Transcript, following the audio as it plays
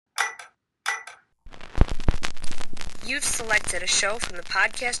You've selected a show from the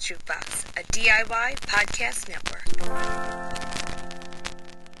Podcast Jukebox, a DIY podcast network.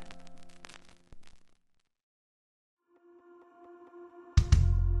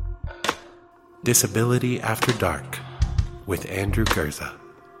 Disability After Dark with Andrew Gurza.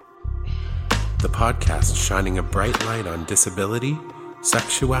 The podcast shining a bright light on disability,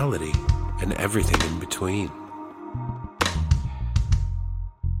 sexuality, and everything in between.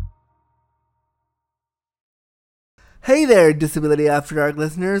 Hey there, Disability After Dark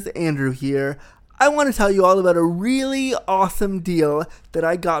listeners, Andrew here. I want to tell you all about a really awesome deal that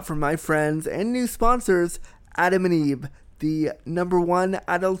I got from my friends and new sponsors, Adam and Eve, the #1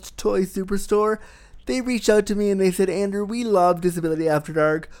 adult toy superstore. They reached out to me and they said, Andrew, we love Disability After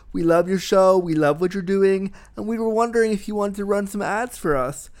Dark. We love your show. We love what you're doing. And we were wondering if you wanted to run some ads for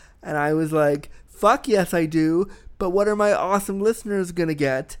us. And I was like, fuck yes, I do. But what are my awesome listeners going to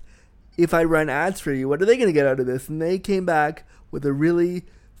get if I run ads for you? What are they going to get out of this? And they came back with a really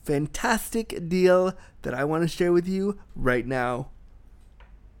fantastic deal that I want to share with you right now.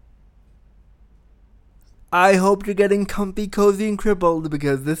 I hope you're getting comfy, cozy, and crippled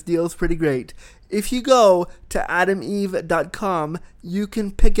because this deal is pretty great. If you go to adameve.com, you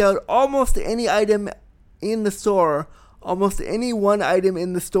can pick out almost any item in the store, almost any one item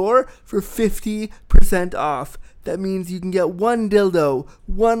in the store for 50% off. That means you can get one dildo,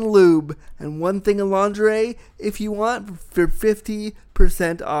 one lube, and one thing of lingerie if you want for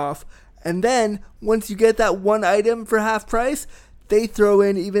 50% off. And then, once you get that one item for half price, they throw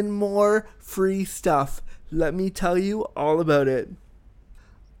in even more free stuff. Let me tell you all about it.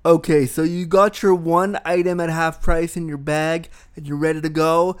 Okay, so you got your one item at half price in your bag and you're ready to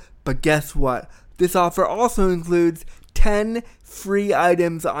go, but guess what? This offer also includes 10 free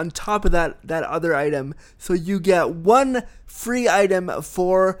items on top of that other item. So you get one free item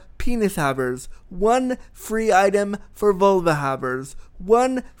for penis havers, one free item for vulva havers,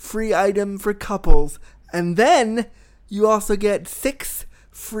 one free item for couples, and then you also get 6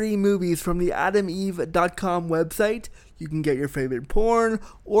 free movies from the adameve.com website. You can get your favorite porn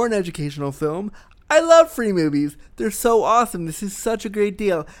or an educational film. I love free movies. They're so awesome. This is such a great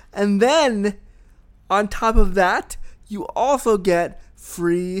deal. And then, on top of that, you also get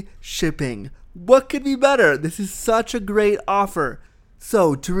free shipping. What could be better? This is such a great offer.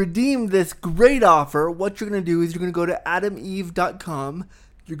 So, to redeem this great offer, what you're going to do is you're going to go to adameve.com.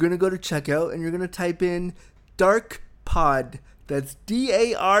 You're going to go to checkout and you're going to type in Dark Pod. That's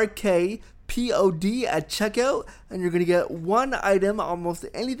DARKPOD at checkout, and you're going to get one item, almost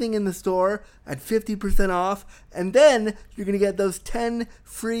anything in the store, at 50% off, and then you're going to get those 10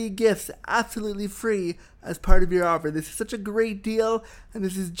 free gifts absolutely free as part of your offer. This is such a great deal, and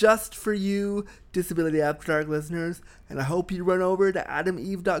this is just for you, Disability After Dark listeners, and I hope you run over to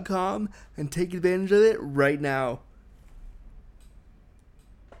adameve.com and take advantage of it right now.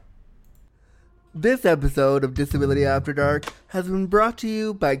 This episode of Disability After Dark has been brought to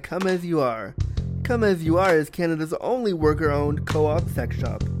you by Come As You Are. Come As You Are is Canada's only worker-owned co-op sex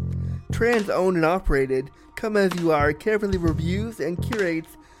shop. Trans-owned and operated, Come As You Are carefully reviews and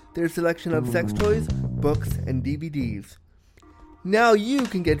curates their selection of sex toys, books, and DVDs. Now you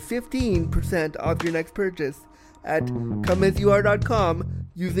can get 15% off your next purchase at comeasyouare.com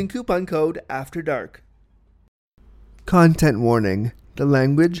using coupon code AFTERDARK. Content warning. The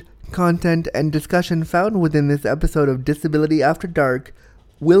language, content, and discussion found within this episode of Disability After Dark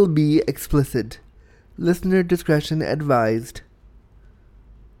will be explicit. Listener discretion advised.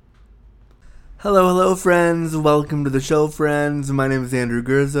 Hello friends. Welcome to the show, friends. My name is Andrew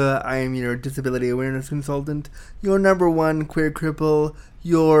Gurza. I am your disability awareness consultant, your #1 queer cripple,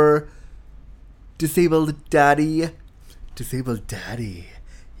 your disabled daddy. Disabled daddy.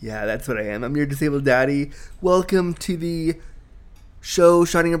 Yeah, that's what I am. I'm your disabled daddy. Welcome to the show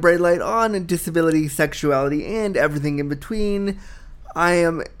shining a bright light on disability, sexuality, and everything in between. I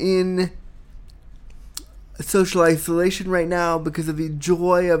am in social isolation right now because of the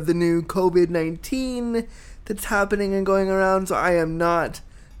joy of the new COVID-19 that's happening and going around, so I am not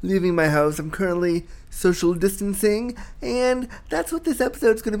leaving my house. I'm currently social distancing, and that's what this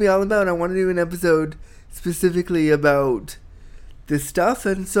episode is going to be all about. I want to do an episode specifically about this stuff,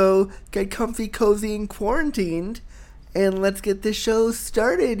 and so get comfy, cozy, and quarantined. And let's get this show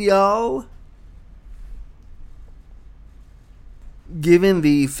started, y'all. Given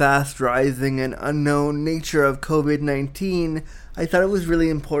the fast rising and unknown nature of COVID-19, I thought it was really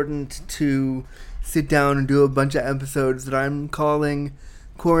important to sit down and do a bunch of episodes that I'm calling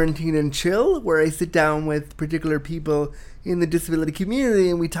Quarantine and Chill, where I sit down with particular people in the disability community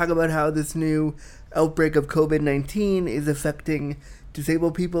and we talk about how this new outbreak of COVID-19 is affecting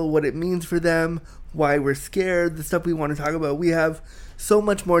disabled people, what it means for them, why we're scared, the stuff we want to talk about. We have so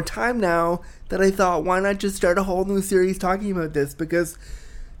much more time now that I thought, why not just start a whole new series talking about this? Because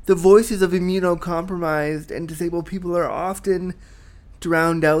the voices of immunocompromised and disabled people are often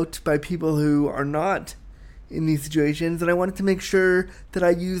drowned out by people who are not in these situations, and I wanted to make sure that I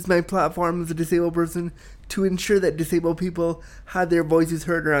used my platform as a disabled person to ensure that disabled people had their voices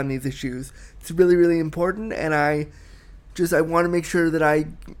heard around these issues. It's really, really important, and I want to make sure that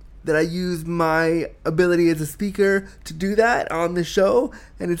I use my ability as a speaker to do that on the show,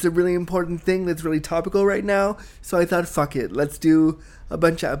 and it's a really important thing that's really topical right now. So I thought, fuck it, let's do a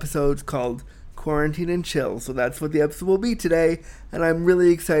bunch of episodes called Quarantine and Chill. So that's what the episode will be today, and I'm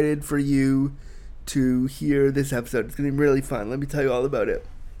really excited for you to hear this episode. It's going to be really fun. Let me tell you all about it.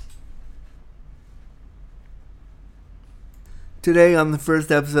 Today, on the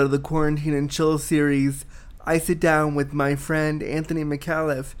first episode of the Quarantine and Chill series, I sit down with my friend Anthony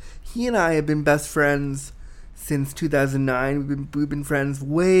McAuliffe. He and I have been best friends since 2009. We've been friends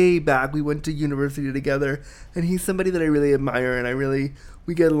way back. We went to university together, and he's somebody that I really admire, and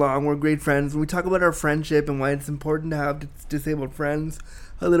we get along. We're great friends, and we talk about our friendship and why it's important to have disabled friends.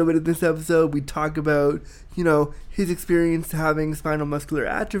 A little bit of this episode, we talk about, his experience having spinal muscular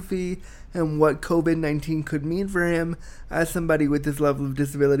atrophy and what COVID-19 could mean for him as somebody with this level of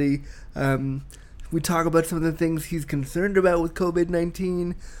disability. We talk about some of the things he's concerned about with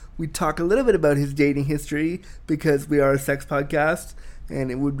COVID-19. We talk a little bit about his dating history because we are a sex podcast,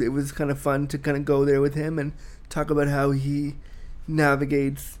 and it was kind of fun to kind of go there with him and talk about how he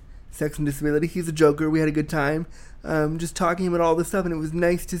navigates sex and disability. He's a joker. We had a good time just talking about all this stuff, and it was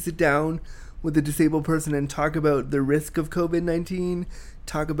nice to sit down with a disabled person and talk about the risk of COVID-19,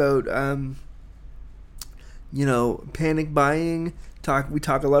 talk about, panic buying. We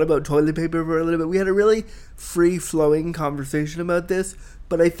talk a lot about toilet paper for a little bit. We had a really free-flowing conversation about this,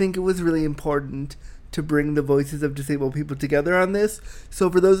 but I think it was really important to bring the voices of disabled people together on this.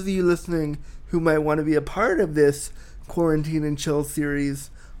 So for those of you listening who might want to be a part of this Quarantine and Chill series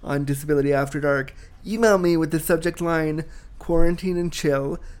on Disability After Dark, email me with the subject line Quarantine and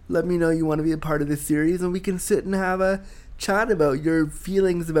Chill. Let me know you want to be a part of this series, and we can sit and have a chat about your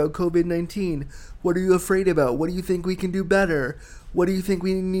feelings about COVID-19. What are you afraid about? What do you think we can do better? What do you think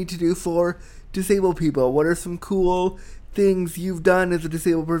we need to do for disabled people? What are some cool things you've done as a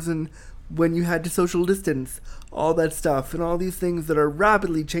disabled person when you had to social distance? All that stuff, and all these things that are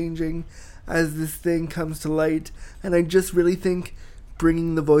rapidly changing as this thing comes to light. And I just really think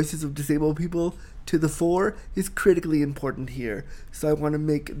bringing the voices of disabled people to the fore is critically important here. So I want to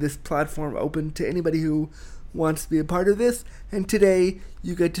make this platform open to anybody who wants to be a part of this. And today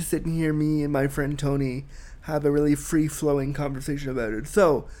you get to sit and hear me and my friend Tony have a really free-flowing conversation about it.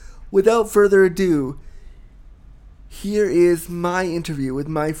 So without further ado, here is my interview with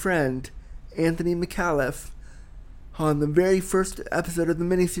my friend Anthony McAuliffe on the very first episode of the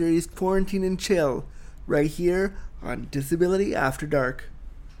miniseries Quarantine and Chill, right here on Disability After Dark.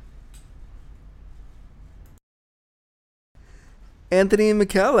 Anthony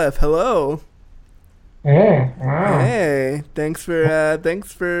McAuliffe, hello. Hey, wow. Hey, thanks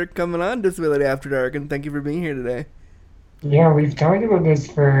for coming on Disability After Dark, and thank you for being here today. Yeah, we've talked about this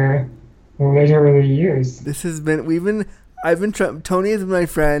for literally years. Tony has been my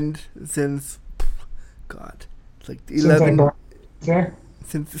friend since, God, it's like 11. Since I bought pizza?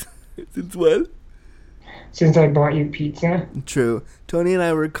 Since what? Since I bought you pizza? True. Tony and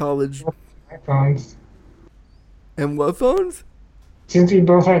I were college. iPhones. And what phones? Since we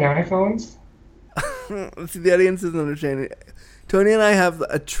both had iPhones? See, the audience doesn't understand it. Tony and I have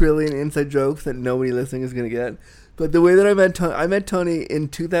a trillion inside jokes that nobody listening is going to get. But the way that I met Tony in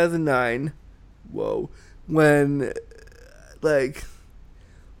 2009. Whoa. When,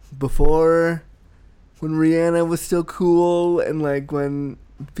 before, when Rihanna was still cool, and when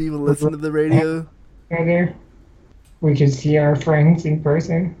people listened to the radio. Together, we could see our friends in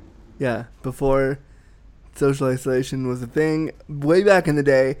person. Yeah, before social isolation was a thing, way back in the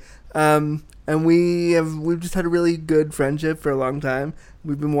day. And we've just had a really good friendship for a long time.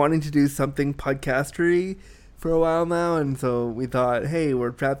 We've been wanting to do something podcastery for a while now, and so we thought, hey,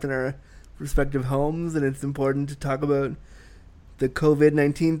 we're trapped in our respective homes, and it's important to talk about the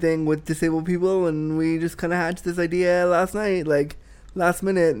COVID-19 thing with disabled people, and we just kind of hatched this idea last night, last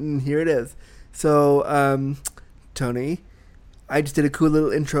minute, and here it is. So, Tony, I just did a cool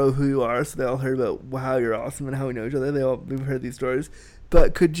little intro of who you are, so they all heard about how you're awesome and how we know each other. We've heard these stories.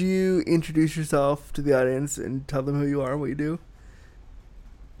 But could you introduce yourself to the audience and tell them who you are and what you do?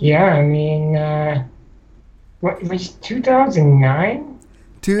 Yeah, I mean, what was 2009?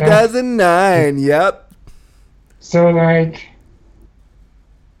 2009, yep. So,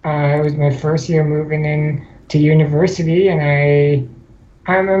 it was my first year moving in to university, and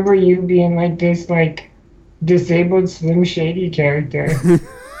I remember you being like this like disabled Slim Shady character.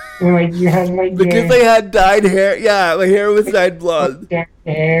 And, like you had like Because your I had dyed hair. Yeah, my hair was dyed blonde. down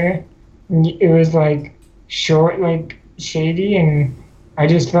hair. And it was like short, like shady, and I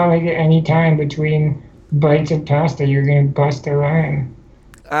just felt like at any time between bites of pasta, you're gonna bust a rhyme.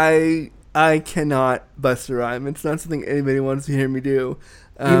 I cannot bust a rhyme. It's not something anybody wants to hear me do.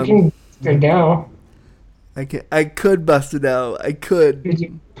 You can bust Adele. I could bust it out. I could. Could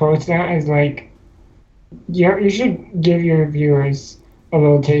you post that as like you should give your viewers a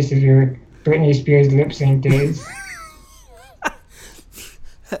little taste of your Britney Spears lip sync days.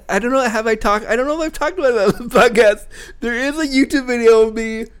 I don't know. I don't know if I've talked about it on the podcast. There is a YouTube video of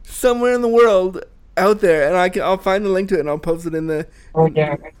me somewhere in the world out there, and I'll find the link to it and I'll post it in the. Oh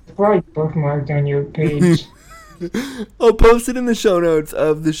yeah, it's probably bookmarked on your page. I'll post it in the show notes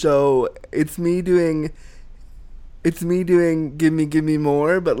of the show. It's me doing Give Me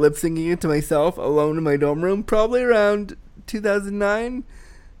More, but lip syncing it to myself alone in my dorm room, probably around 2009.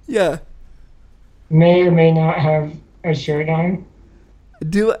 Yeah. May or may not have a shirt on.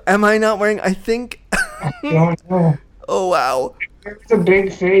 Am I not wearing? I think. I don't know. Oh wow. There was a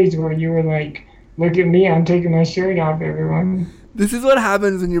big phase where you were like, "Look at me, I'm taking my shirt off, everyone." This is what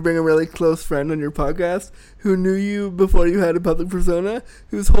happens when you bring a really close friend on your podcast who knew you before you had a public persona,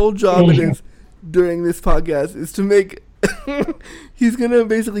 whose whole job it is during this podcast is to make. He's gonna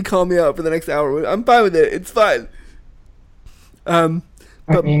basically call me out for the next hour. I'm fine with it. It's fine. I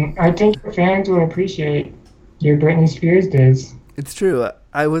mean, I think your fans will appreciate your Britney Spears days. It's true.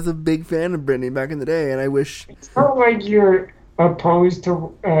 I was a big fan of Britney back in the day, and I wish. It's not like you're opposed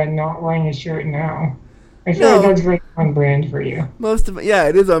to not wearing a shirt now. I feel like that's very on brand for you.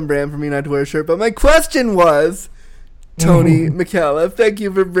 It is on brand for me not to wear a shirt. But my question was, Tony McCalla, thank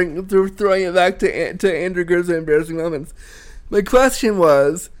you for throwing it back to Andrew Gurza Embarrassing Moments. My question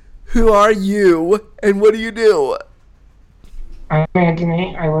was, who are you and what do you do? I'm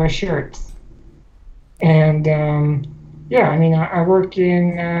Anthony. I wear shirts, and yeah, I mean, I work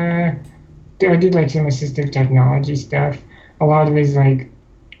in. I did like some assistive technology stuff. A lot of it is like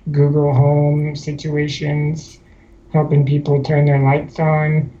Google Home situations, helping people turn their lights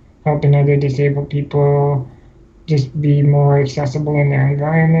on, helping other disabled people just be more accessible in their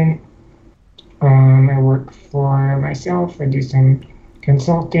environment. I work for myself. I do some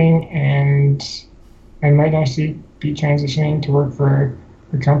consulting, and I might actually be transitioning to work for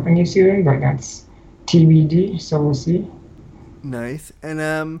a company soon, but that's TBD, so we'll see. Nice.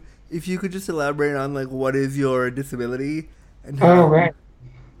 And if you could just elaborate on like what is your disability and how... Oh, right.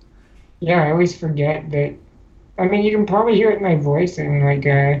 Yeah, I always forget that. I mean, you can probably hear it in my voice and like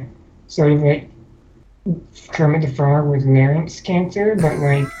sort of like Kermit the Frog with larynx cancer, but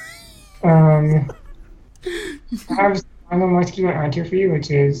like I have spinal muscular atrophy, which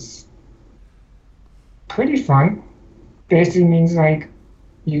is pretty fun. Basically means like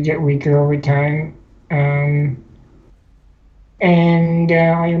you get weaker over time, and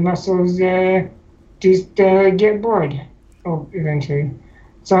all your muscles just get bored. Oh, eventually.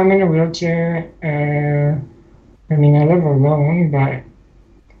 So I'm in a wheelchair. I mean, I live alone, but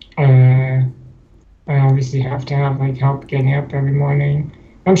I obviously have to have like help getting up every morning.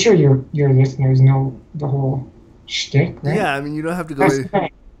 I'm sure your listeners know the whole shtick, right? Yeah, I mean, you don't have to go...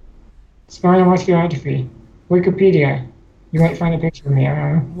 Right. Spinal muscular atrophy. Wikipedia. You might find a picture of me, I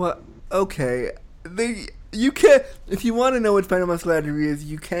don't know. What? Okay. You can... If you want to know what spinal muscular atrophy is,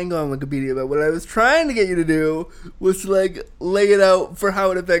 you can go on Wikipedia, but what I was trying to get you to do was to, like, lay it out for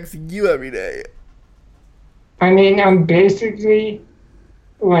how it affects you every day. I mean, I'm basically,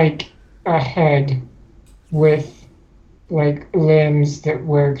 like, a head with like limbs that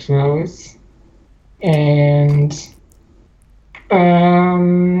wear clothes, and I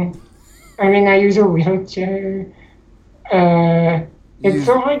mean, I use a wheelchair. It's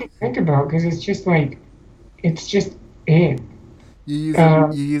so hard to think about because it's just like it's just it.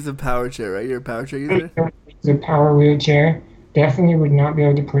 You use a power chair, right? You're a power chair user. It's a power wheelchair. Definitely would not be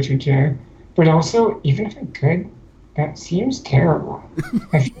able to push a chair, but also even if I could, that seems terrible.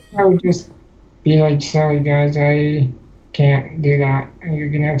 I feel like I would just be like, sorry guys, I can't do that. You're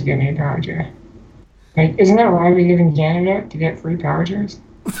gonna have to get me a power chair. Like, isn't that why we live in Canada, to get free power chairs?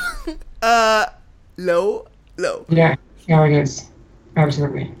 No. Yeah, no, it is.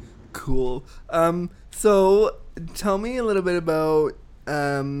 Absolutely. Cool. So tell me a little bit about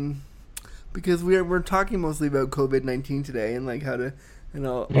because we're talking mostly about COVID-19 today and like how to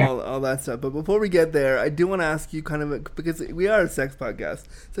all that stuff. But before we get there, I do want to ask you kind of because we are a sex podcast,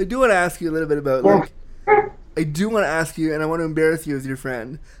 so I do want to ask you a little bit about like I do want to ask you, and I want to embarrass you as your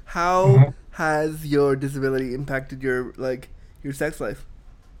friend. How Uh-huh. has your disability impacted your your sex life?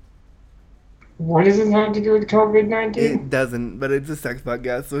 What does this have to do with COVID-19? It doesn't, but it's a sex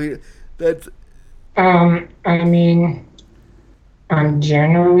podcast, so that's I mean, I'm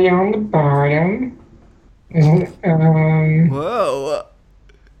generally on the bottom. whoa.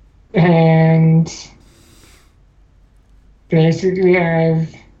 And basically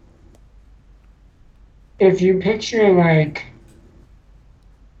if you picture like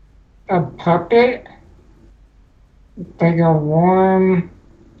a puppet, like a warm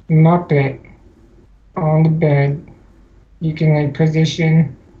Muppet on the bed, you can like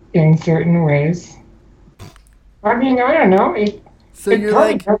position in certain ways. I mean, I don't know. So It you're probably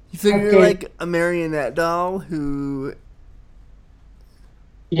like does so you're update- like a marionette doll who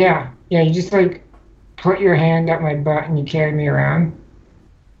Yeah, you just like put your hand up my butt and you carry me around,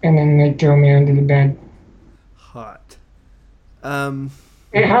 and then they throw me under the bed. hot.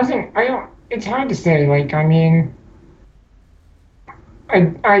 It hasn't. I don't. It's hard to say. Like, I mean,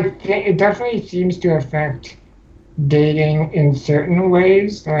 I think it definitely seems to affect dating in certain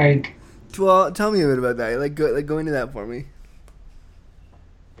ways. Like, Well, tell me a bit about that. Go into that for me.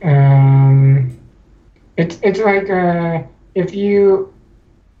 it's like if you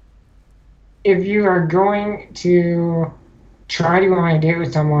are going to try to go on a date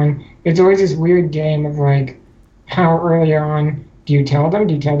with someone, it's always this weird game of like, how early on do you tell them?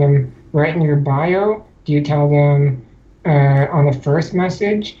 Do you tell them right in your bio? Do you tell them on the first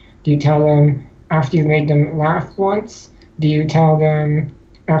message? Do you tell them after you've made them laugh once? Do you tell them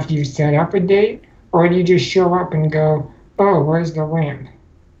after you've set up a date? Or do you just show up and go, oh, where's the lamp?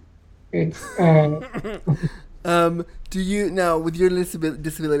 It's Do you now with your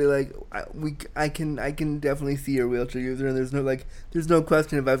disability? Like, I can definitely see you're a wheelchair user, and there's no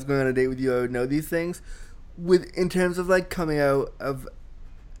question if I was going on a date with you, I would know these things. With in terms of like coming out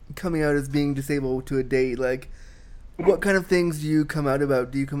as being disabled to a date, like, what kind of things do you come out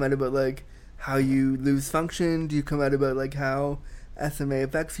about? Do you come out about like how you lose function? Do you come out about like how SMA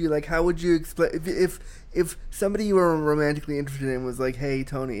affects you? Like, how would you explain if somebody you were romantically interested in was like, hey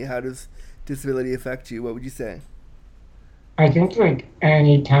Tony, how does disability affect you? What would you say? I think like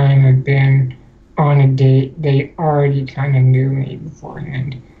any time I've been on a date, they already kind of knew me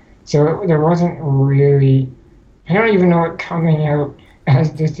beforehand. So there wasn't really, I don't even know what coming out as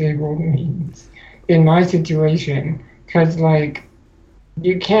disabled means in my situation, because like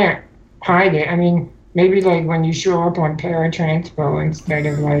you can't hide it. I mean, maybe like when you show up on Paratranspo instead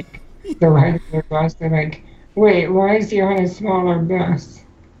of like the regular bus, they're like, wait, why is he on a smaller bus?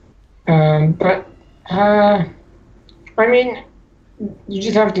 But I mean, you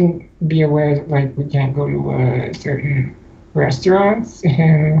just have to be aware that like we can't go to certain restaurants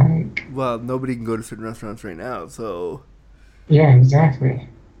and like, Well, nobody can go to certain restaurants right now, so yeah, exactly.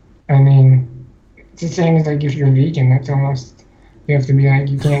 I mean, it's the same as like if you're vegan, that's almost, you have to be like,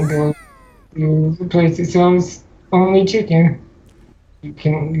 you can't go to a place that sells only chicken. You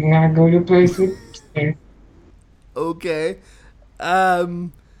can not go to a place with chicken. okay.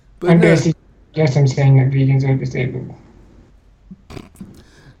 But I'm no, basically, guess I'm saying that vegans are disabled.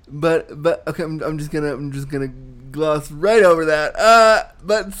 but okay, I'm just gonna gloss right over that.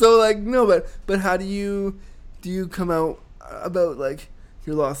 But so like no, but how do you come out about like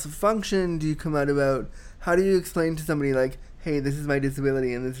your loss of function? Do you come out about how do you explain to somebody like, hey, this is my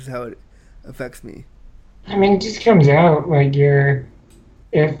disability and this is how it affects me? I mean, it just comes out like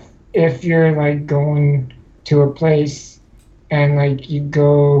if you're like going to a place and like you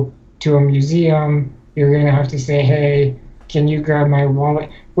go to a museum, you're gonna have to say, hey, can you grab my wallet?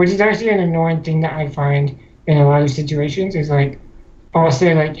 Which is actually an annoying thing that I find in a lot of situations is like, I'll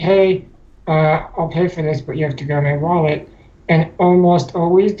say like, hey, I'll pay for this, but you have to grab my wallet. And almost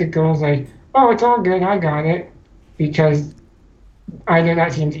always the girl's like, oh, it's all good, I got it. Because either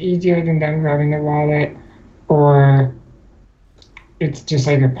that seems easier than them grabbing the wallet, or it's just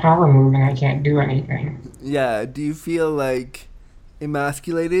like a power move and I can't do anything. Yeah. Do you feel like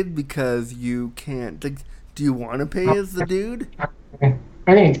emasculated because you can't? Like, do you want to pay as the dude?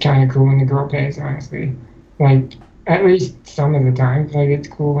 I think it's kind of cool when the girl pays, honestly. Like, at least some of the time. Like, it's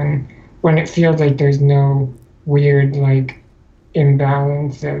cool when it feels like there's no weird, like,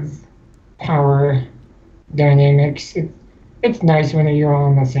 imbalance of power dynamics. It's nice when you're all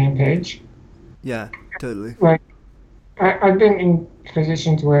on the same page. Yeah, totally. Like, I've been in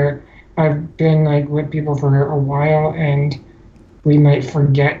positions where I've been, like, with people for a while, and we might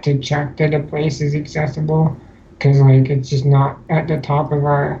forget to check that a place is accessible because, like, it's just not at the top of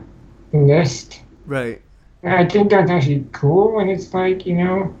our list. Right. And I think that's actually cool when it's like, you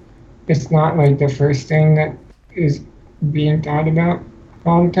know, it's not like the first thing that is being thought about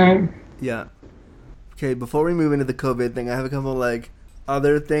all the time. Yeah. Okay, before we move into the COVID thing, I have a couple like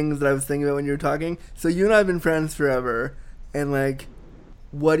other things that I was thinking about when you were talking. So you and I have been friends forever, and like,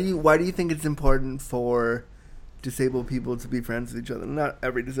 why do you think it's important for disabled people to be friends with each other? Not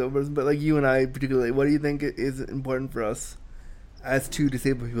every disabled person, but like you and I particularly. What do you think is important for us as two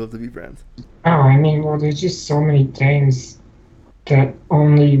disabled people to be friends? Oh, I mean, well, there's just so many things that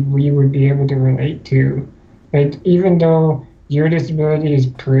only we would be able to relate to. Like, even though your disability is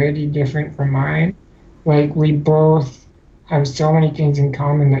pretty different from mine, like, we both have so many things in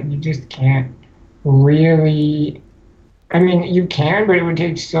common that you just can't really. I mean, you can, but it would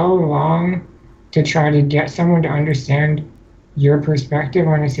take so long to try to get someone to understand your perspective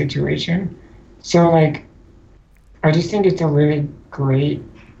on a situation. So, like, I just think it's a really great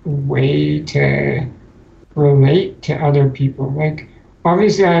way to relate to other people. Like,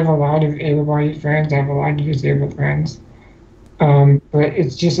 obviously, I have a lot of able-bodied friends. I have a lot of disabled friends. But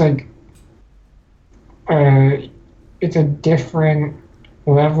it's just like uh, it's a different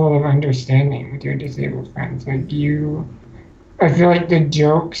level of understanding with your disabled friends. Like I feel like the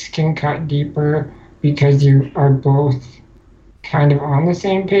jokes can cut deeper because you are both kind of on the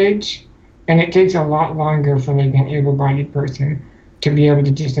same page, and it takes a lot longer for like an able-bodied person to be able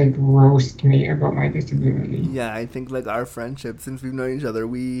to just like roast me about my disability. Yeah, I think like our friendship since we've known each other,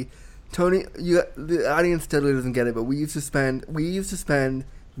 Tony, the audience totally doesn't get it, but we used to spend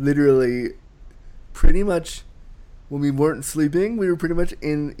literally pretty much when we weren't sleeping, we were pretty much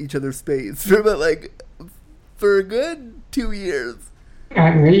in each other's space for about like for a good 2 years.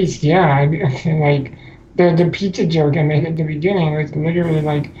 At least, yeah. Like the pizza joke I made at the beginning was literally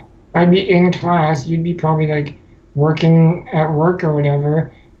like I'd be in class, you'd be probably like working at work or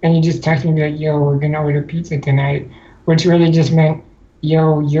whatever, and you just text me like, "Yo, we're gonna order pizza tonight," which really just meant,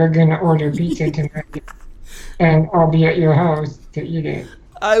 "Yo, you're gonna order pizza tonight, and I'll be at your house to eat it."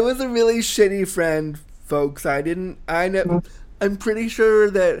 I was a really shitty friend, folks. I'm pretty sure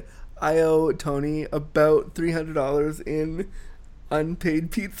that I owe Tony about $300 in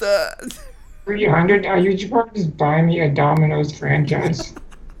unpaid pizza. 300? You should probably just buy me a Domino's franchise.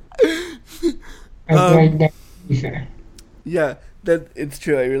 I feel like that would be fair. Yeah, that it's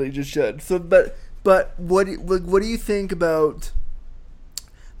true. I really just should. So, but what do you think about?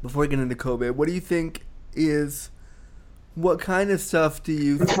 Before we get into COVID, what do you think is? What kind of stuff do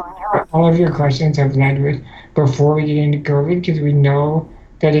you? It's funny how all of your questions have led with before we get into COVID because we know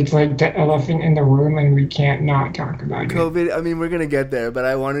that it's like the elephant in the room and we can't not talk about it. COVID. I mean, we're gonna get there, but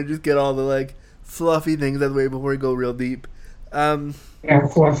I want to just get all the like fluffy things out of the way before we go real deep. Yeah,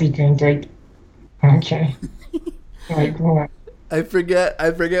 fluffy things like okay, like what? I forget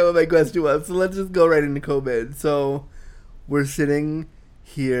what my question was. So let's just go right into COVID. So we're sitting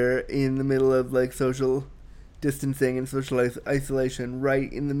here in the middle of like social distancing and social isolation,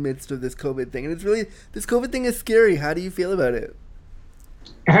 right in the midst of this COVID thing, and it's really this COVID thing is scary. How do you feel about it?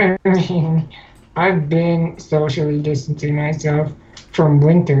 I mean, I've been socially distancing myself from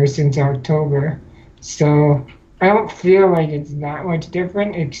winter since October, so I don't feel like it's that much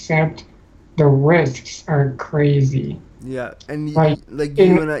different, except the risks are crazy. Yeah, and Like,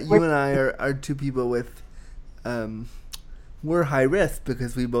 you and I are two people with, we're high risk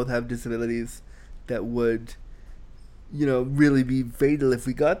because we both have disabilities that would, really be fatal if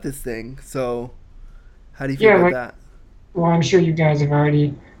we got this thing. So, how do you feel about that? Well, I'm sure you guys have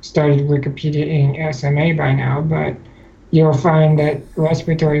already started Wikipediaing SMA by now, but you'll find that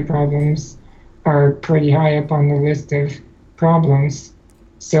respiratory problems are pretty high up on the list of problems.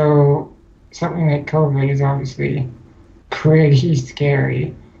 So something like COVID is obviously pretty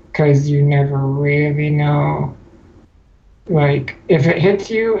scary because you never really know. Like, if it hits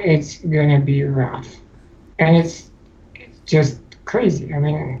you, it's gonna be rough. And it's just crazy. I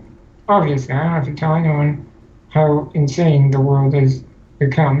mean, obviously, I don't have to tell anyone how insane the world has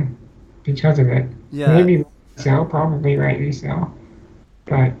become because of it. Yeah. Maybe so, probably rightly so.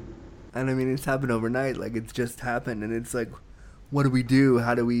 But and I mean, it's happened overnight. Like, it's just happened, and it's like, what do we do?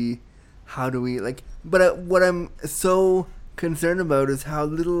 How do we like? But what I'm so concerned about is how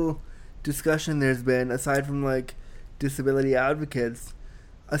little discussion there's been aside from like disability advocates.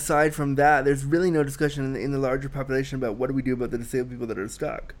 Aside from that, there's really no discussion in the larger population about what do we do about the disabled people that are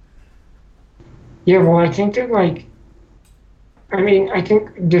stuck. yeah, well, I think that I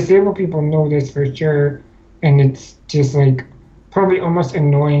think disabled people know this for sure, and it's just like probably almost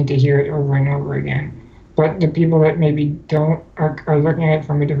annoying to hear it over and over again. But the people that maybe don't are looking at it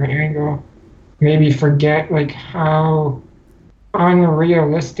from a different angle, maybe forget like how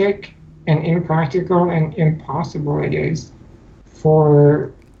unrealistic and impractical and impossible it is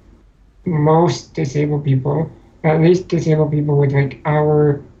for most disabled people at least disabled people with like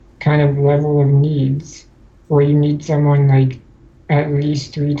our kind of level of needs, where you need someone like at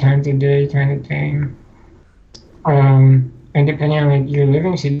least 3 times a day kind of thing. And depending on like your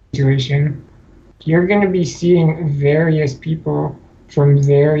living situation, you're going to be seeing various people from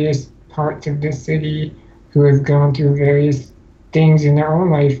various parts of the city who have gone through various things in their own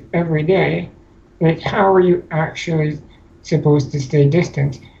life every day. Like, how are you actually supposed to stay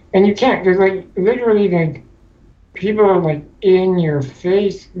distant? And you can't. There's like literally like people are like in your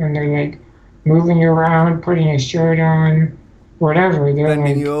face when they're like moving you around, putting a shirt on, whatever. They're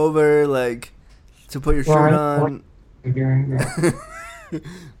Bending like, you over, like, to put your well, shirt I don't know what on. they're doing, but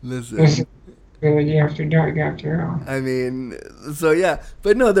this Listen, is really after dark after all. I mean, so yeah,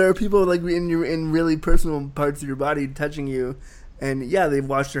 but no, there are people like in really personal parts of your body touching you, and yeah, they've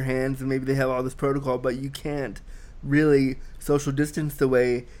washed their hands and maybe they have all this protocol, but you can't really social distance the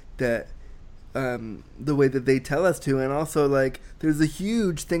way that they tell us to. And also, like, there's a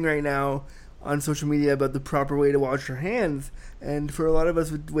huge thing right now on social media about the proper way to wash your hands, and for a lot of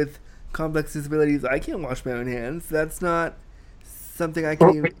us with complex disabilities, I can't wash my own hands. That's not something I can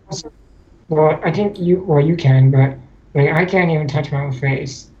Well, even. well, I think you can, but like I can't even touch my own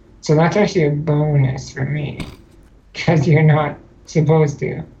face. So that's actually a bonus for me because you're not supposed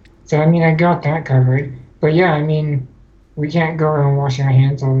to. So I mean, I got that covered. But yeah, I mean, we can't go around washing our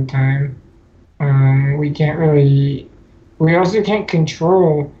hands all the time. We can't really. We also can't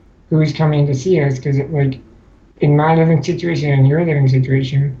control who's coming to see us because, like, in my living situation and your living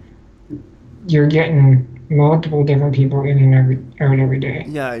situation, you're getting multiple different people in and out every day.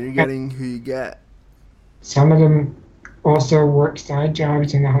 Yeah, you're getting who you get. Some of them also work side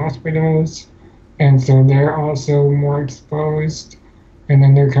jobs in the hospitals, and so they're also more exposed. And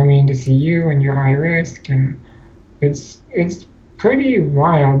then they're coming in to see you, and you're high risk, and it's pretty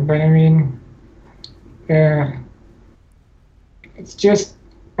wild. But I mean, it's just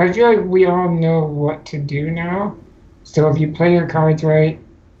I feel like we all know what to do now. So if you play your cards right,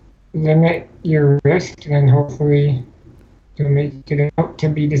 limit your risk, then hopefully you'll make it out to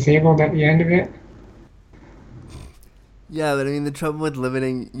be disabled at the end of it. Yeah, but I mean, the trouble with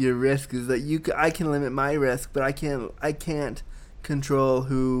limiting your risk is that I can limit my risk, but I can't control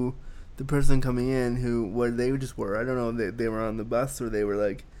who the person coming in, what they just were. I don't know if they were on the bus or they were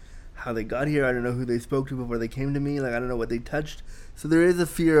like how they got here. I don't know who they spoke to before they came to me. Like, I don't know what they touched. So there is a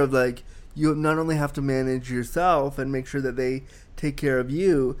fear of like you not only have to manage yourself and make sure that they take care of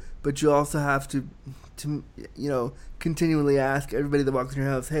you, but you also have to continually ask everybody that walks in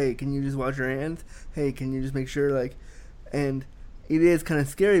your house, hey, can you just wash your hands? Hey, can you just make sure, like, and it is kind of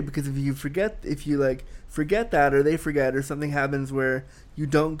scary because if you forget that, or they forget, or something happens where you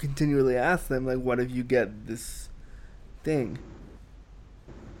don't continually ask them, like, what if you get this thing?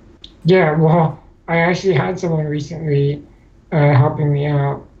 Yeah, well, I actually had someone recently helping me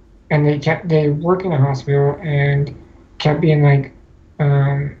out, and they work in a hospital and kept being like,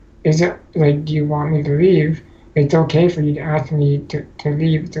 is it like, do you want me to leave? It's okay for you to ask me to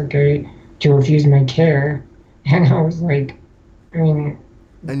leave. It's okay to refuse my care. And I was like, I mean,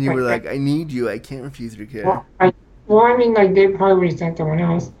 And you were like, I need you. I can't refuse your care. I mean, like, they probably would have sent someone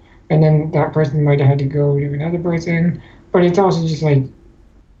else, and then that person might have had to go to another person. But it's also just like,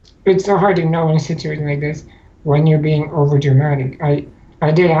 it's so hard to know in a situation like this when you're being over dramatic.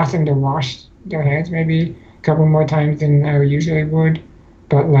 I did ask them to wash their hands maybe a couple more times than I usually would,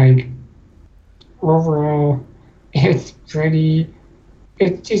 but like overall, it's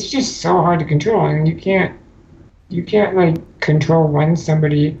just so hard to control, and you can't like control when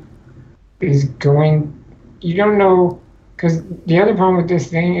somebody is going. You don't know, because the other problem with this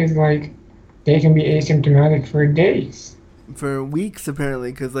thing is like they can be asymptomatic for days. For weeks,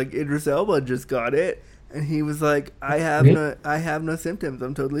 apparently, because like Idris Elba just got it, and he was like, I have no symptoms.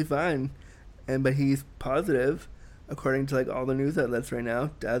 I'm totally fine, but he's positive, according to like all the news outlets right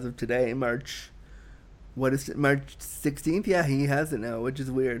now, as of today, March 16th? Yeah, he has it now, which is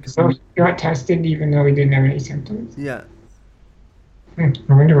weird. So he got tested even though he didn't have any symptoms. Yeah, I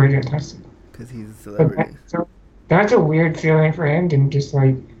wonder why he got tested. because he's a celebrity. So that's a weird feeling for him to just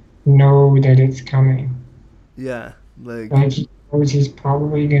like know that it's coming. Yeah, like He knows he's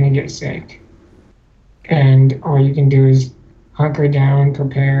probably gonna get sick, and all you can do is hunker down,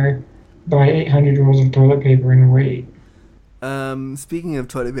 prepare, buy 800 rolls of toilet paper, and wait. Speaking of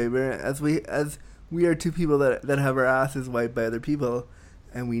toilet paper, as we are two people that have our asses wiped by other people,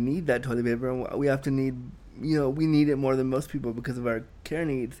 and we need that toilet paper, and we need it more than most people because of our care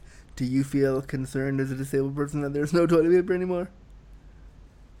needs. Do you feel concerned as a disabled person that there's no toilet paper anymore?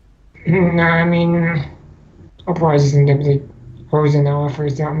 No, I mean, I'll probably just end up like hosing off or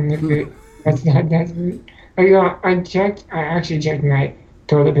something. That's I actually checked my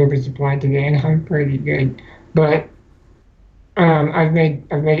toilet paper supply today, and I'm pretty good. But I've made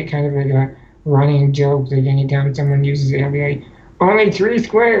it kind of like a running joke. Like anytime someone uses it, I'll be like, only 3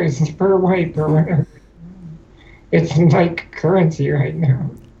 squares per wipe or whatever. It's like currency right now.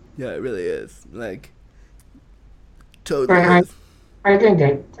 Yeah, it really is. Like, But totally I is. I think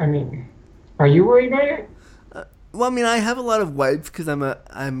that I mean, are you worried about it? Well, I mean, I have a lot of wipes because I'm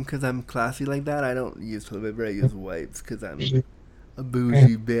classy like that. I don't use toilet paper. I use wipes because I'm a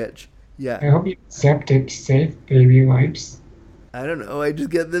bougie bitch. I Yeah. hope you septic safe baby wipes. I don't know. I just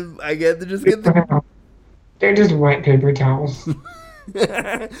get them. I get to just get the. They're just wet paper towels.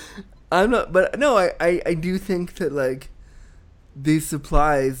 I'm not, but no, I do think that like these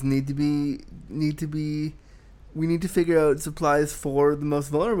supplies we need to figure out supplies for the most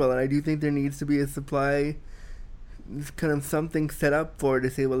vulnerable, and I do think there needs to be a supply, kind of something set up for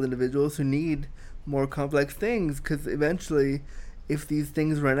disabled individuals who need more complex things, because eventually, if these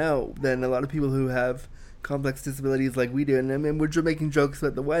things run out, then a lot of people who have complex disabilities like we do, and I mean, we're just making jokes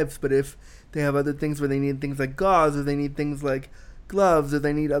about the wipes, but if they have other things where they need things like gauze, or they need things like gloves, or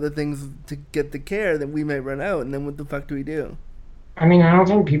they need other things to get the care, then we might run out, and then what the fuck do we do? I mean, I don't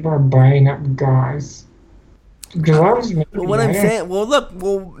think people are buying up gauze. Gloves, maybe. Well, what I I'm don't- saying, well, look,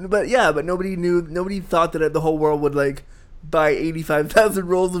 well, but yeah, but nobody thought that the whole world would like buy 85,000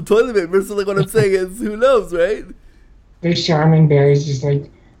 rolls of toilet paper. So like, what I'm saying is, who knows, right? The Charmin bear is just like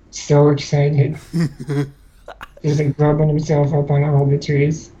so excited, just like rubbing himself up on all the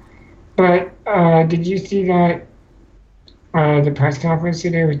trees. But did you see that the press conference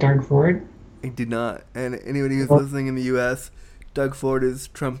today with Doug Ford? I did not. And anybody who's listening in the U.S., Doug Ford is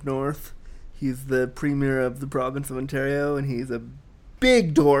Trump North. He's the premier of the province of Ontario, and he's a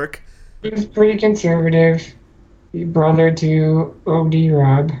big dork. He's pretty conservative. He's brother to OD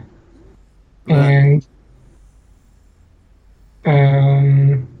Rob, and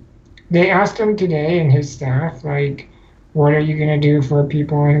they asked him today and his staff, like, what are you gonna do for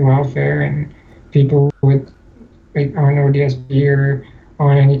people on welfare and people with like on ODSP or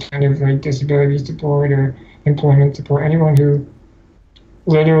on any kind of like disability support or employment support, anyone who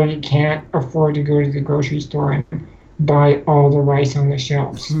literally can't afford to go to the grocery store and buy all the rice on the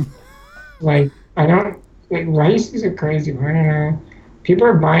shelves. Like, I don't, like, rice is a crazy one. I don't know. People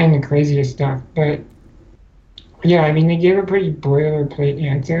are buying the craziest stuff, but yeah, I mean, they gave a pretty boilerplate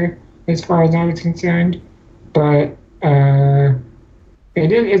answer as far as I was concerned, but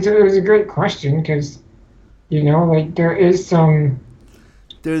it was a great question because, you know, like, there is some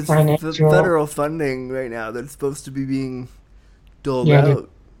There's financial federal funding right now that's supposed to be being doled Yeah, out.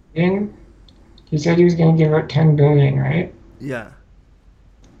 in. He said he was going to give out 10 billion, right? Yeah.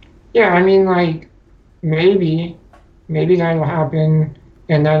 Yeah, I mean, like, maybe that'll happen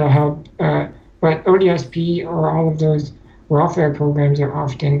and that'll help. But ODSP or all of those welfare programs are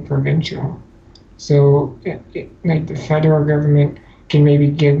often provincial. So, like, the federal government can maybe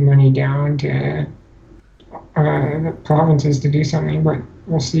give money down to the provinces to do something, but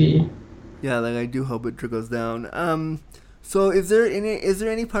we'll see. Yeah, like I do hope it trickles down. So is there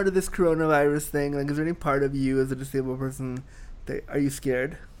any part of this coronavirus thing, like is there any part of you as a disabled person that are you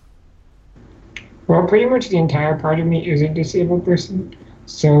scared? Well, pretty much the entire part of me is a disabled person.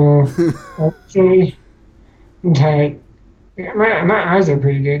 So, I'd say that my eyes are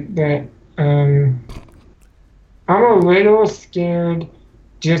pretty good, but I'm a little scared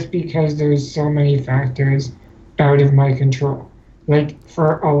just because there's so many factors out of my control. Like,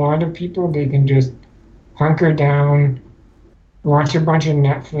 for a lot of people, they can just hunker down, watch a bunch of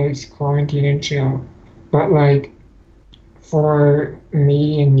Netflix, quarantine, and chill. But, like, for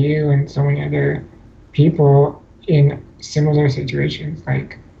me and you and so many other people in similar situations,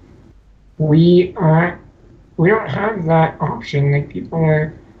 like, we don't have that option. Like, people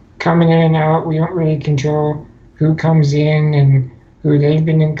are coming in and out. We don't really control who comes in and who they've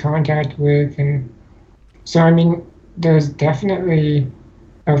been in contact with. And so, I mean, there's definitely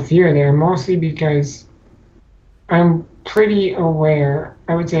a fear there, mostly because I'm pretty aware,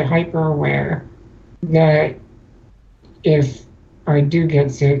 I would say hyper aware, that if I do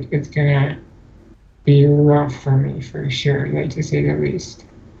get sick, it's gonna be rough for me for sure, like, to say the least.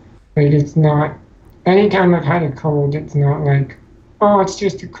 Like, it's not, anytime I've had a cold, it's not like, oh, it's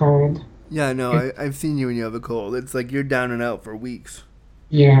just a cold. Yeah, no, I've seen you when you have a cold. It's like you're down and out for weeks.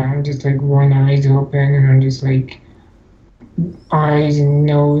 Yeah, I'm just like one eye's open and I'm just like eyes and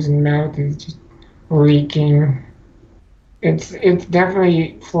nose and mouth is just leaking. It's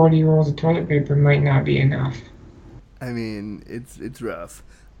definitely 40 rolls of toilet paper might not be enough. I mean, it's rough.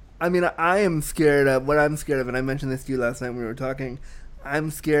 I mean, I am scared of what I'm scared of, and I mentioned this to you last night when we were talking.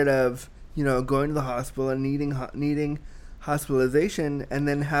 I'm scared of going to the hospital and needing hospitalization, and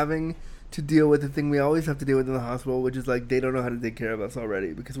then having to deal with the thing we always have to deal with in the hospital, which is like they don't know how to take care of us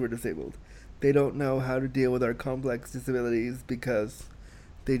already because we're disabled. They don't know how to deal with our complex disabilities because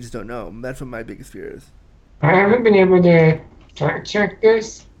they just don't know. That's what my biggest fear is. I haven't been able to fact check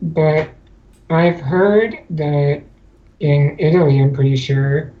this, but I've heard that in Italy, I'm pretty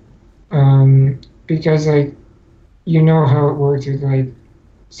sure, because like how it works is like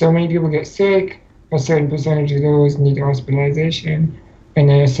so many people get sick, a certain percentage of those need hospitalization, and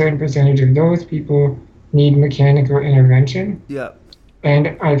then a certain percentage of those people need mechanical intervention. Yeah.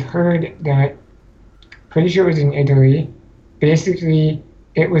 And I've heard that, pretty sure it was in Italy, basically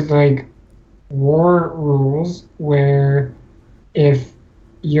it was like war rules where if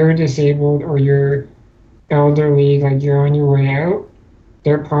you're disabled or you're elderly, like you're on your way out,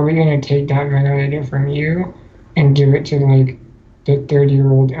 they're probably going to take that ventilator from you and give it to like the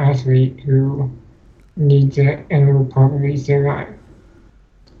 30-year-old athlete who needs it and will probably survive.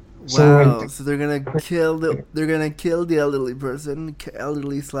 Wow! So they're gonna kill the elderly person,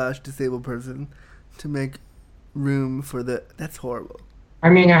 elderly/disabled person, to make room for the. That's horrible. I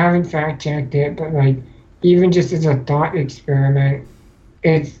mean, I haven't fact checked it, but like, even just as a thought experiment,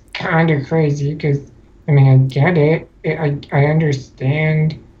 it's kind of crazy because I mean, I get it. I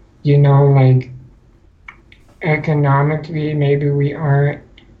understand. Like economically, maybe we aren't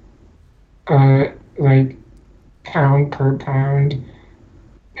like pound per pound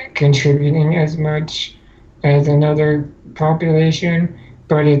contributing as much as another population,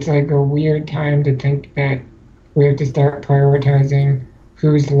 but it's like a weird time to think that we have to start prioritizing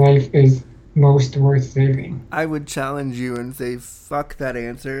whose life is most worth saving. I would challenge you and say, fuck that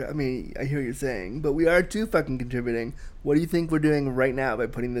answer. I mean, I hear what you're saying, but we are too fucking contributing. What do you think we're doing right now by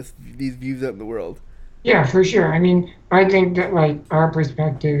putting these views out in the world? Yeah, for sure. I mean, I think that like our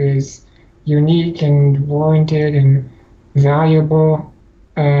perspective is unique and warranted and valuable.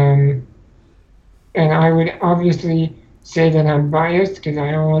 And I would obviously say that I'm biased because I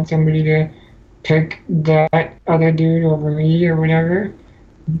don't want somebody to pick that other dude over me or whatever.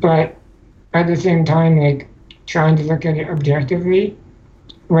 But at the same time, like trying to look at it objectively,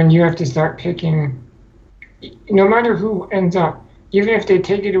 when you have to start picking, no matter who ends up, even if they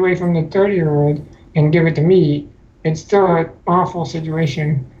take it away from the 30-year-old and give it to me, it's still an awful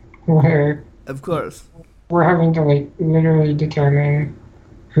situation where, of course, we're having to like literally determine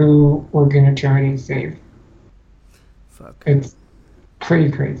who we're gonna try to save. Fuck. It's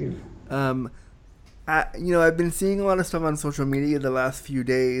pretty crazy. I've been seeing a lot of stuff on social media the last few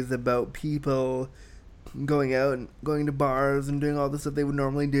days about people going out and going to bars and doing all the stuff they would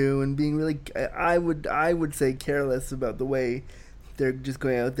normally do and being really, I would say, careless about the way they're just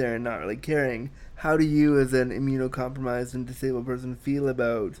going out there and not really caring. How do you, as an immunocompromised and disabled person, feel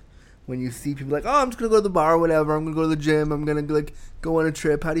about when you see people like, oh, I'm just going to go to the bar or whatever, I'm going to go to the gym, I'm going to like go on a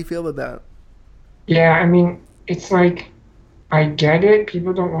trip? How do you feel about that? Yeah, I mean, it's like, I get it.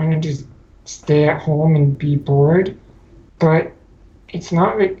 People don't want to just stay at home and be bored, but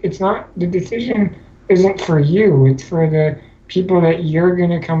the decision isn't for you. It's for the people that you're going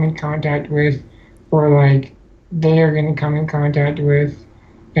to come in contact with, or like they are going to come in contact with,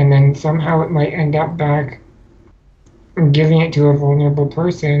 and then somehow it might end up back giving it to a vulnerable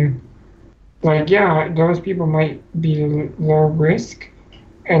person. Like, yeah, those people might be low risk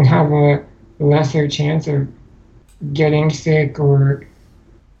and have a lesser chance of getting sick or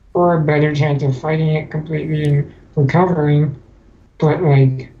a better chance of fighting it completely and recovering, but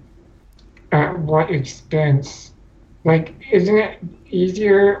like at what expense? Like, isn't it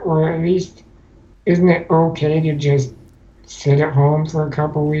easier, or at least isn't it okay to just sit at home for a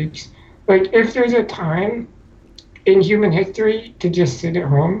couple weeks? Like, if there's a time in human history to just sit at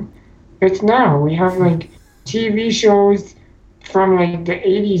home, it's now. We have like TV shows from like the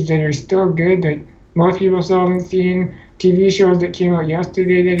 80s that are still good that most people still haven't seen. TV shows that came out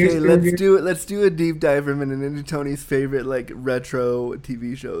yesterday that are still good. Let's do a deep dive for a minute into Tony's favorite like retro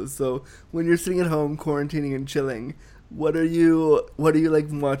TV shows. So when you're sitting at home quarantining and chilling, what are you like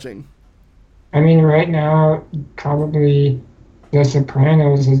watching? I mean, right now probably The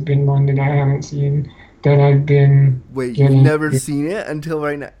Sopranos has been one that I haven't seen that I've been. Wait, you've never seen it until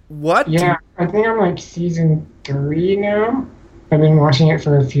right now? What? Yeah, I think I'm like season 3 now. I've been watching it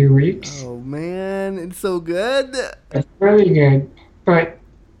for a few weeks. Oh man, it's so good. It's really good, but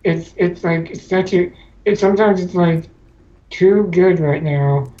it's like sometimes it's like too good right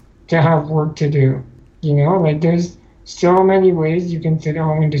now to have work to do. Like there's so many ways you can sit at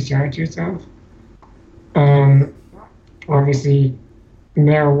home and distract yourself. Obviously,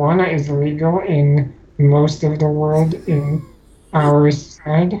 marijuana is illegal in most of the world in our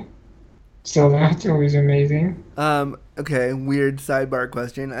side. So that's always amazing. Okay, weird sidebar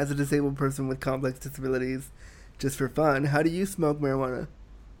question. As a disabled person with complex disabilities, just for fun, how do you smoke marijuana?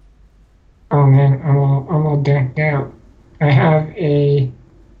 Oh man, I'm all decked out. I have a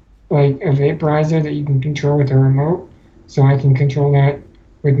vaporizer that you can control with a remote, so I can control that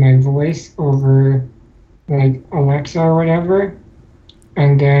with my voice over like Alexa or whatever.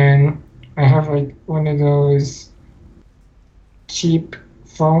 And then I have like one of those cheap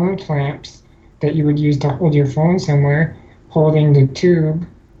phone clamps that you would use to hold your phone somewhere, holding the tube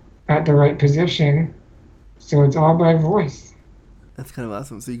at the right position. So it's all by voice. That's kind of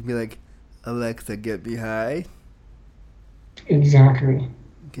awesome. So you can be like, Alexa, get me high. Exactly.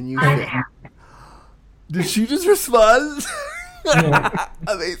 Can you say? Did she just respond? Yeah,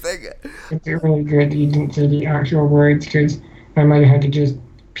 Amazing. it's really good that you didn't say the actual words because I might have had to just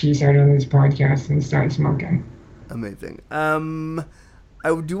peace out on this podcast and start smoking. Amazing. I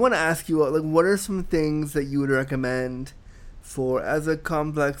do want to ask you, like, what are some things that you would recommend for as a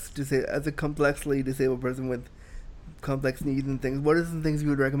complexly disabled person with complex needs and things? What are some things you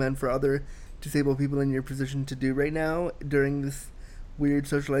would recommend for other disabled people in your position to do right now during this weird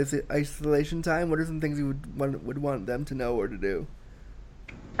social isolation time? What are some things you would want them to know or to do?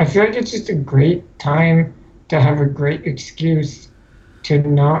 I feel like it's just a great time to have a great excuse to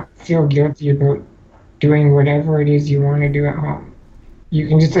not feel guilty about doing whatever it is you want to do at home. You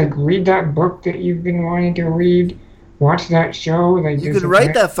can just like read that book that you've been wanting to read, watch that show. Like You there's could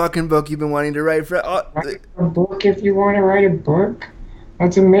write that fucking book you've been wanting to write for. write a book if you want to write a book.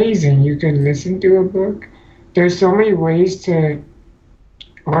 That's amazing. You could listen to a book. There's so many ways to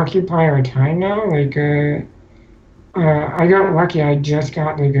occupy our time now. I got lucky. I just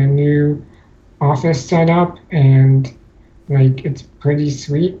got like a new office set up, and like it's pretty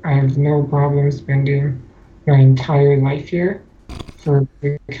sweet. I have no problem spending my entire life here for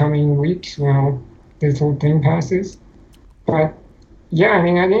the coming weeks while this whole thing passes. But yeah, I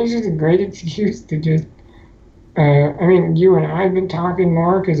mean, I think it's just a great excuse to just. I mean, you and I have been talking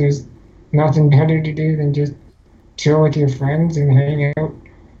more because there's nothing better to do than just chill with your friends and hang out.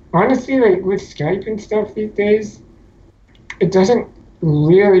 Honestly, like with Skype and stuff these days, it doesn't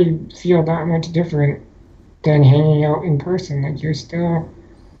really feel that much different than hanging out in person. Like you're still,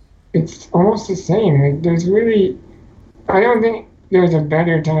 it's almost the same. Like there's really, I don't think there's a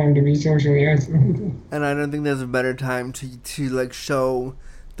better time to be socially isolated. And I don't think there's a better time to like show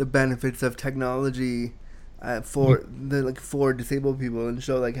the benefits of technology for disabled people and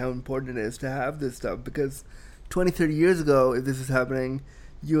show like how important it is to have this stuff, because 20, 30 years ago, if this was happening,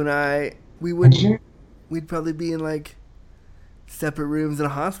 you and I, we'd probably be in like separate rooms in a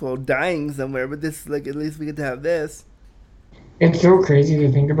hospital dying somewhere, but this, like, at least we get to have this. It's so crazy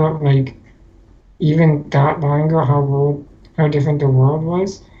to think about, like, even that long ago, how different the world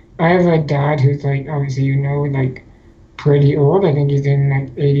was. I have a dad who's like, obviously, like, pretty old. I think he's in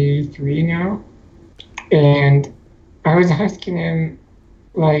like 83 now. And I was asking him,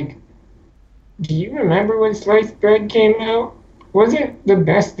 like, do you remember when sliced bread came out? Was it the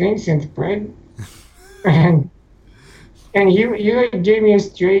best thing since bread? And he like gave me a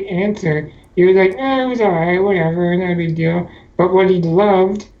straight answer. He was like, it was alright, whatever, not a big deal. But what he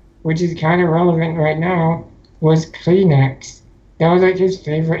loved, which is kind of relevant right now, was Kleenex. That was like his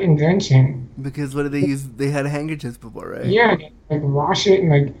favorite invention. Because what did they use? They had handkerchiefs before, right? Yeah, they, like wash it and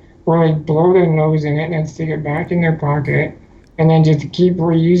like, or like blow their nose in it and then stick it back in their pocket. And then just keep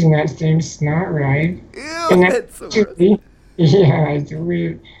reusing that same snot rag. Ew, And that's so gross. yeah, it's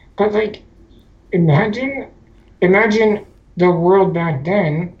weird. But like, imagine the world back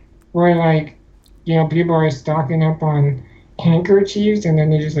then where like, people are stocking up on handkerchiefs and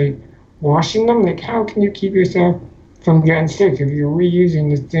then they're just like washing them. Like, how can you keep yourself from getting sick if you're reusing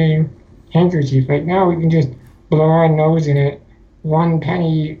the same handkerchief? Like now we can just blow our nose in it, 1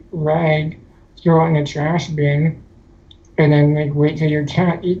 penny rag, throw it in a trash bin, and then like wait till your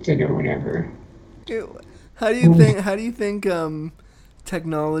cat eats it or whatever. Ew. How do you think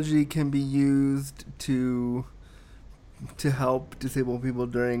technology can be used to help disabled people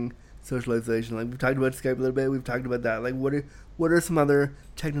during social isolation? Like, we've talked about Skype a little bit, we've talked about that. Like, what are some other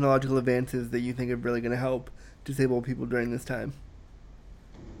technological advances that you think are really going to help disabled people during this time?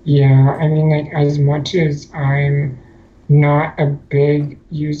 Yeah, I mean, like, as much as I'm not a big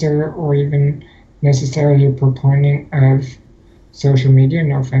user or even necessarily a proponent of social media,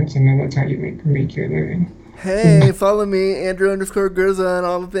 no offense, I know that's how you make your living. Hey, follow me, Andrew_Gurza on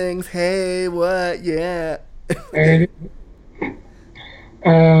all the things. Hey, what? Yeah.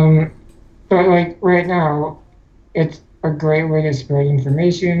 But like right now, it's a great way to spread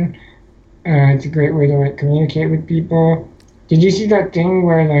information. It's a great way to like communicate with people. Did you see that thing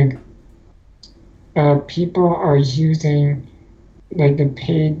where like people are using like the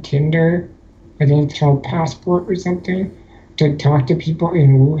paid Tinder, I think it's called Passport or something, to talk to people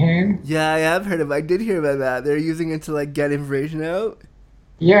in Wuhan. Yeah, I have heard of. I did hear about that. They're using it to like get information out.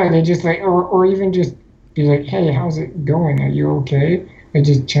 Yeah, they just like, or even just be like, hey, how's it going? Are you okay? They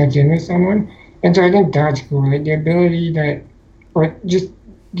just check in with someone. And so I think that's cool. Like the ability that, or just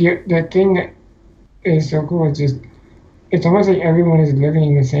the thing that is so cool is just, it's almost like everyone is living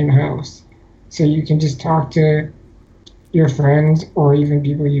in the same house. So you can just talk to your friends or even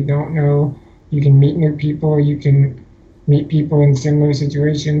people you don't know. You can meet new people. You can meet people in similar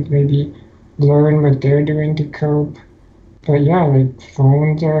situations, maybe learn what they're doing to cope. But yeah, like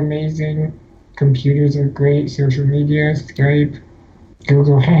phones are amazing, computers are great, social media, Skype,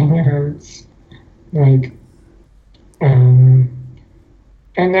 Google Hangouts, like, and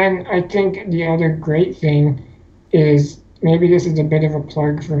then I think the other great thing is maybe this is a bit of a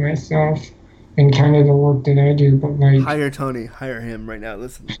plug for myself and kind of the work that I do, but like, Hire Tony. Hire him right now.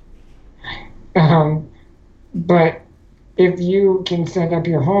 Listen. um, but if you can set up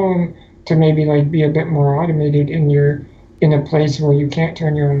your home to maybe like be a bit more automated and you're in a place where you can't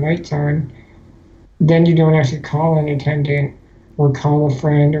turn your own lights on, then you don't have to call an attendant or call a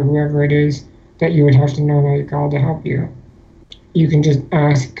friend or whoever it is that you would have to normally call to help you. You can just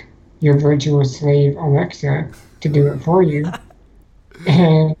ask your virtual slave Alexa to do it for you,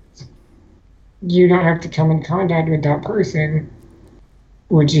 and you don't have to come in contact with that person,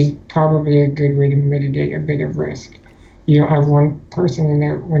 which is probably a good way to mitigate a bit of risk. You don't have one person in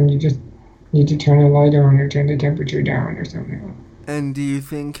there when you just need to turn the light on or turn the temperature down or something. And do you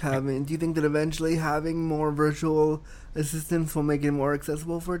think that eventually having more virtual assistants will make it more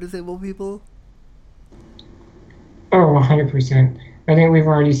accessible for disabled people? Oh, 100%. I think we've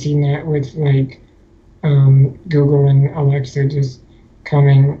already seen that with like Google and Alexa just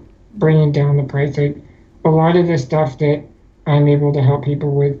bringing down the price. Like a lot of the stuff that I'm able to help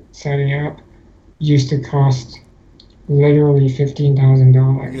people with setting up used to cost literally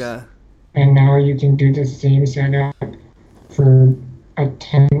 $15,000. Yeah. And now you can do the same setup for a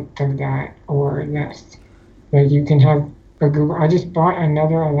tenth of that or less. Like you can have a Google. I just bought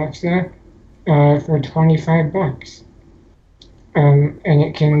another Alexa for $25. And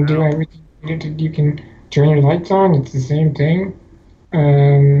it can do everything. You can turn your lights on. It's the same thing.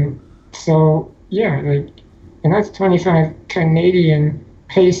 So yeah, like, and that's 25 Canadian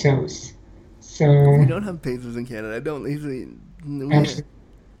pesos. So We don't have pesos in Canada. I don't usually. actually,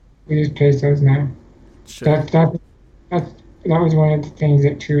 we use pesos now. Sure. That was one of the things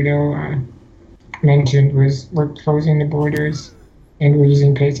that Trudeau mentioned was we're closing the borders and we're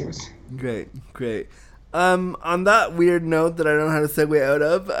using pesos. Great. On that weird note that I don't know how to segue out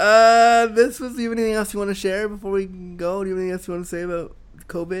of, do you have anything else you want to share before we go? Do you have anything else you want to say about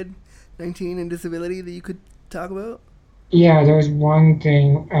COVID-19 and disability that you could talk about? Yeah, there's one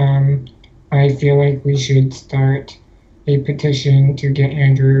thing. I feel like we should start a petition to get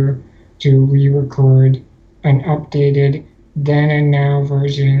Andrew to re-record an updated then and now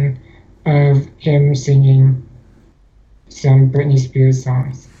version of him singing some Britney Spears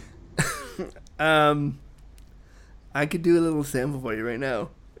songs. I could do a little sample for you right now.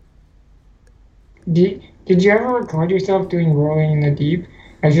 Did you ever record yourself doing Rolling in the Deep?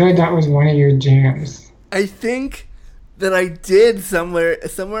 I feel like that was one of your jams. I think that I did somewhere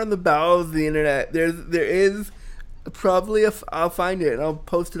on the bowels of the internet. There is probably I'll find it and I'll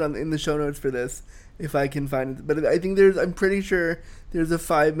post it in the show notes for this if I can find it. But I think I'm pretty sure there's a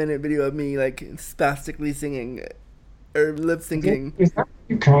 5-minute video of me like spastically singing or lip syncing. Is that what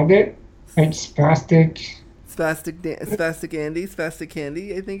you called it? Like spastic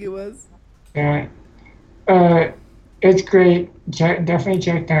Candy, I think it was. Yeah. It's great. Definitely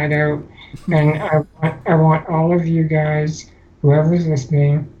check that out. And I want all of you guys, whoever's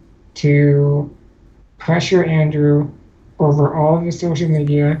listening, to pressure Andrew over all of the social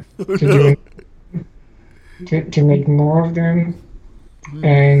media to make more of them.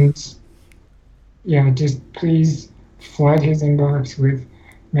 And yeah, just please flood his inbox with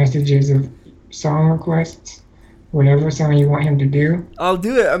messages of song requests, whatever song you want him to do. I'll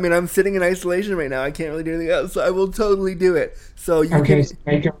do it. I mean, I'm sitting in isolation right now. I can't really do anything else, so I will totally do it. So So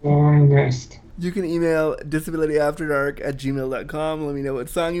make a long list. You can email disabilityafterdark@gmail.com. Let me know what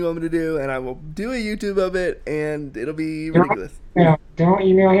song you want me to do, and I will do a YouTube of it, and it'll be ridiculous. Don't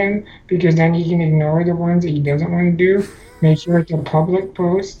email him, because then he can ignore the ones that he doesn't want to do. Make sure it's a public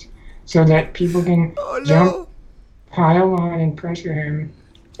post so that people can jump, pile on, and pressure him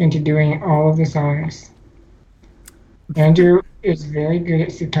into doing all of the songs. Andrew is very good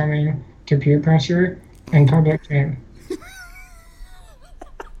at succumbing to peer pressure and public shame.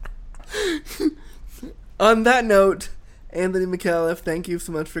 On that note, Anthony McAuliffe, thank you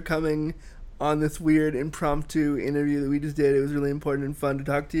so much for coming on this weird impromptu interview that we just did. It was really important and fun to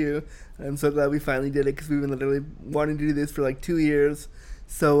talk to you. I'm so glad we finally did it because we've been literally wanting to do this for like 2 years.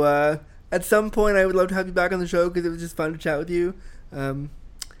 So at some point I would love to have you back on the show because it was just fun to chat with you.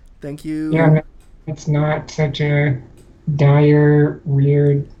 Thank you. Yeah, it's not such a dire,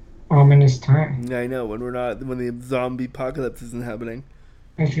 weird, ominous time. Yeah, I know, when the zombie apocalypse isn't happening.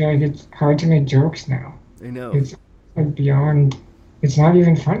 I feel like it's hard to make jokes now. I know. It's like beyond, it's not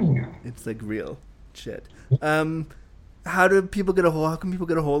even funny now. It's like real shit. How can people get a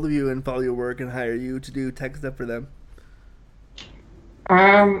hold of you and follow your work and hire you to do tech stuff for them?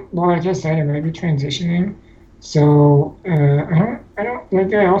 Well, like I said, I might be transitioning. So, I don't,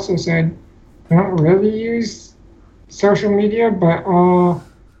 like I also said, I don't really use social media, but I'll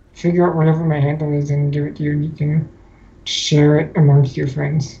figure out whatever my handle is and give it to you, and you can share it amongst your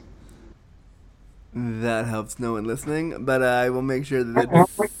friends. That helps no one listening, but I will make sure that I'll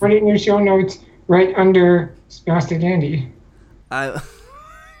put it in your show notes right under Spastic Andy. I'll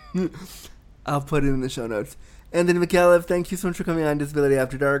put it in the show notes. Anthony McAuliffe, thank you so much for coming on Disability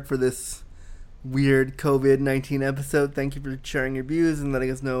After Dark for this weird COVID-19 episode. Thank you for sharing your views and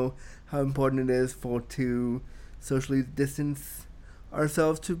letting us know how important it is to socially distance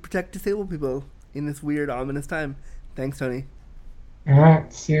ourselves to protect disabled people in this weird, ominous time. Thanks, Tony. All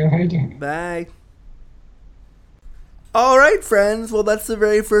right, see you later. Bye. Alright, friends. Well, that's the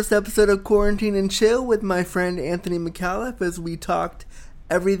very first episode of Quarantine and Chill with my friend Anthony McAuliffe as we talked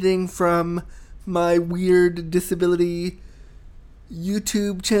everything from my weird disability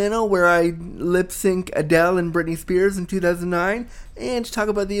YouTube channel where I lip sync Adele and Britney Spears in 2009 and to talk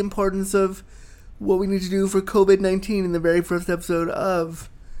about the importance of what we need to do for COVID-19 in the very first episode of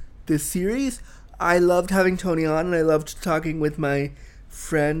this series. I loved having Tony on and I loved talking with my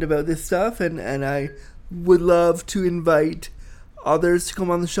friend about this stuff and I would love to invite others to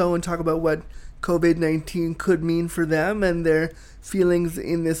come on the show and talk about what COVID-19 could mean for them and their feelings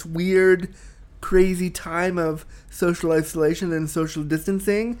in this weird, crazy time of social isolation and social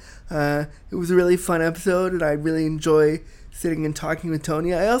distancing. It was a really fun episode and I really enjoy sitting and talking with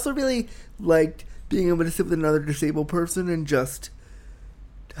Tony. I also really liked being able to sit with another disabled person and just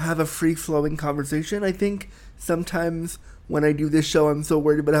have a free-flowing conversation. I think sometimes when I do this show, I'm so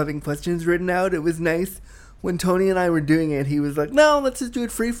worried about having questions written out. It was nice when Tony and I were doing it. He was like, no, let's just do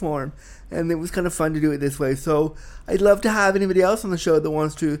it free-form. And it was kind of fun to do it this way. So I'd love to have anybody else on the show that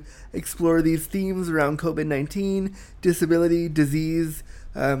wants to explore these themes around COVID-19, disability, disease,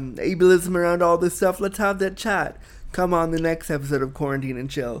 ableism, around all this stuff. Let's have that chat. Come on the next episode of Quarantine and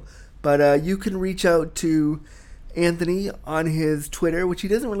Chill. But you can reach out to Anthony on his Twitter, which he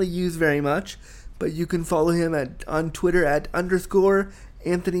doesn't really use very much. But you can follow him on Twitter at _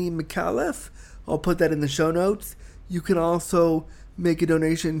 Anthony McAuliffe. I'll put that in the show notes. You can also make a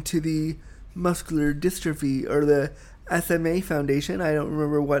donation to the Muscular Dystrophy or the SMA Foundation. I don't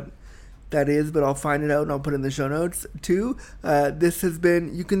remember what that is, but I'll find it out and I'll put it in the show notes too. This has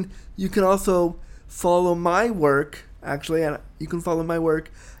been, you can also follow my work, actually, and you can follow my work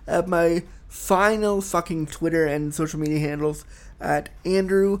at my final fucking Twitter and social media handles at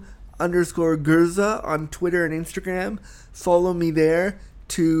Andrew_Gurza on Twitter and Instagram. Follow me there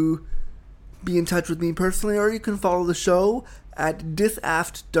to be in touch with me personally, or you can follow the show at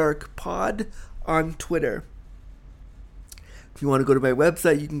DisAftDarkPod on Twitter. If you want to go to my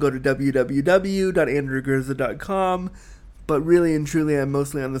website, you can go to www.andrewgurza.com. But really and truly, I'm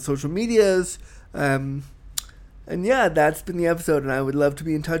mostly on the social medias. And yeah, that's been the episode, and I would love to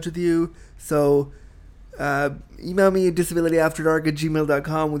be in touch with you. So email me at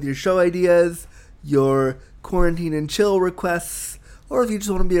disabilityafterdark@gmail.com with your show ideas, your quarantine and chill requests, or if you just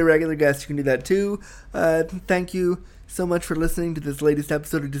want to be a regular guest, you can do that too. Thank you so much for listening to this latest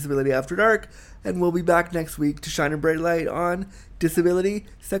episode of Disability After Dark, and we'll be back next week to shine a bright light on disability,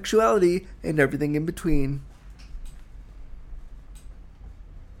 sexuality, and everything in between.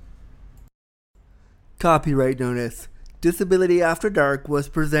 Copyright notice. Disability After Dark was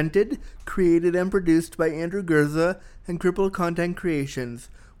presented, created, and produced by Andrew Gurza and Crippled Content Creations,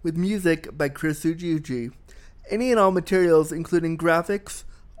 with music by Chris Ujiuji. Any and all materials, including graphics,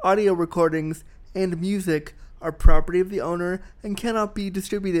 audio recordings, and music, are property of the owner and cannot be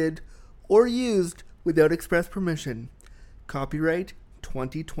distributed or used without express permission. Copyright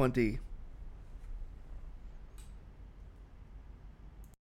 2020.